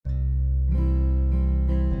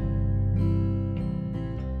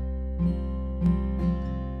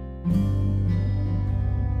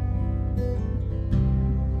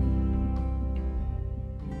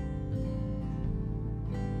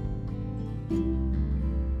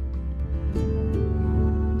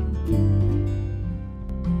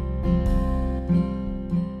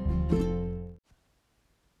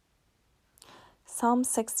Psalm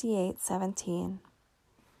 68:17.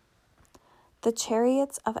 The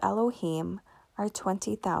chariots of Elohim are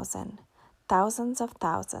 20,000, thousands of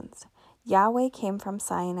thousands. Yahweh came from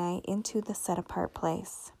Sinai into the set-apart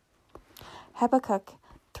place. Habakkuk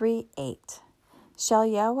 3:8. Shall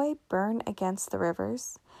Yahweh burn against the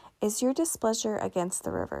rivers? Is your displeasure against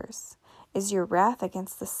the rivers? Is your wrath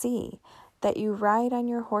against the sea, that you ride on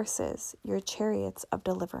your horses, your chariots of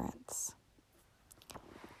deliverance?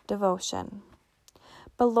 Devotion.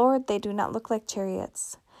 But Lord, they do not look like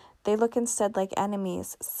chariots. They look instead like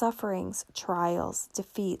enemies, sufferings, trials,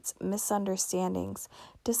 defeats, misunderstandings,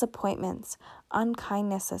 disappointments,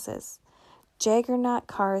 unkindnesses, juggernaut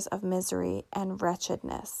cars of misery and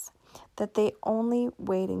wretchedness, that they only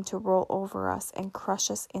waiting to roll over us and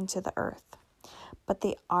crush us into the earth. But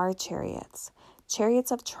they are chariots,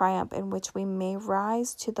 chariots of triumph in which we may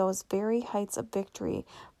rise to those very heights of victory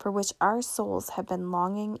for which our souls have been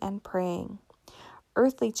longing and praying.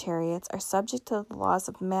 Earthly chariots are subject to the laws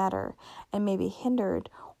of matter and may be hindered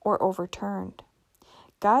or overturned.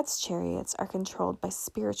 God's chariots are controlled by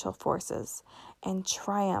spiritual forces and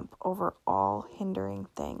triumph over all hindering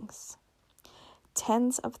things.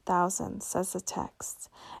 Tens of thousands, says the text,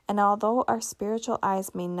 and although our spiritual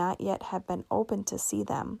eyes may not yet have been opened to see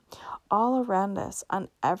them, all around us on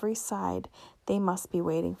every side they must be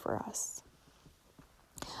waiting for us.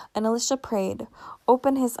 And Elisha prayed,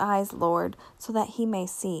 "Open his eyes, Lord, so that he may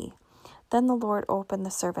see." Then the Lord opened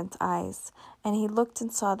the servant's eyes, and he looked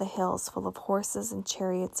and saw the hills full of horses and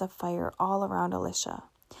chariots of fire all around Elisha.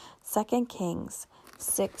 2 Kings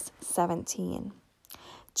 6:17.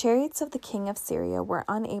 Chariots of the king of Syria were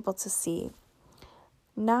unable to see,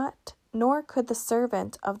 nor could the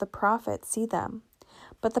servant of the prophet see them.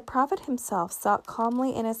 But the prophet himself sat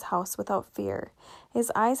calmly in his house without fear.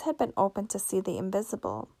 His eyes had been opened to see the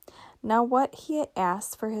invisible. Now what he had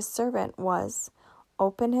asked for his servant was,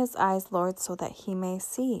 "Open his eyes, Lord, so that he may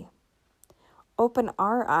see." Open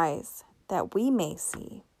our eyes, that we may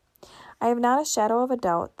see. I have not a shadow of a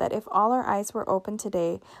doubt that if all our eyes were open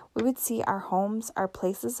today, we would see our homes, our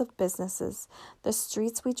places of businesses, the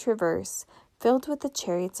streets we traverse, filled with the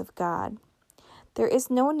chariots of God. There is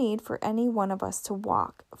no need for any one of us to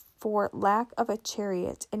walk for lack of a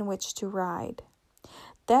chariot in which to ride.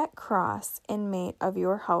 That cross inmate of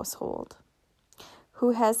your household, who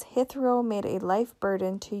has hitherto made a life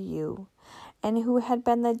burden to you, and who had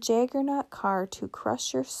been the juggernaut car to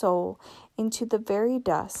crush your soul into the very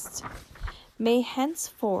dust, may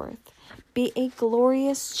henceforth be a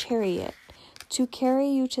glorious chariot to carry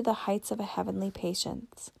you to the heights of a heavenly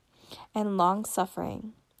patience and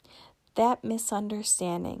long-suffering. That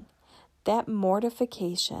misunderstanding, that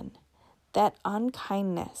mortification, that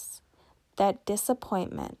unkindness, that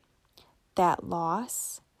disappointment, that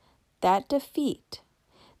loss, that defeat,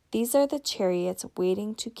 these are the chariots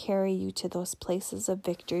waiting to carry you to those places of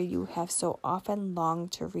victory you have so often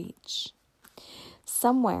longed to reach.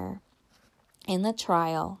 Somewhere in the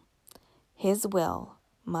trial, His will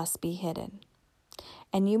must be hidden,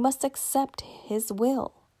 and you must accept His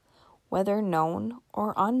will, whether known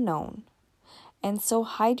or unknown, and so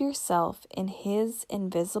hide yourself in His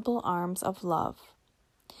invisible arms of love.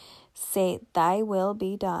 Say, "Thy will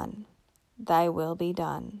be done, thy will be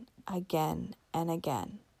done," again and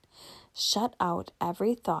again. Shut out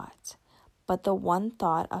every thought but the one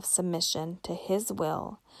thought of submission to His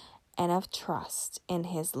will and of trust in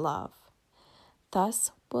His love.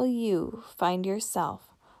 Thus will you find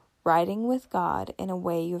yourself riding with God in a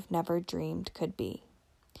way you've never dreamed could be.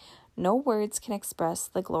 No words can express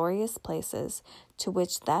the glorious places to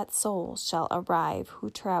which that soul shall arrive who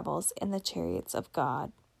travels in the chariots of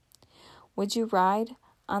God. Would you ride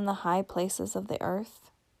on the high places of the earth?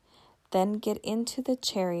 Then get into the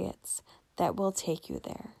chariots that will take you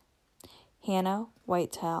there. Hannah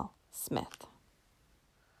Whitetail Smith.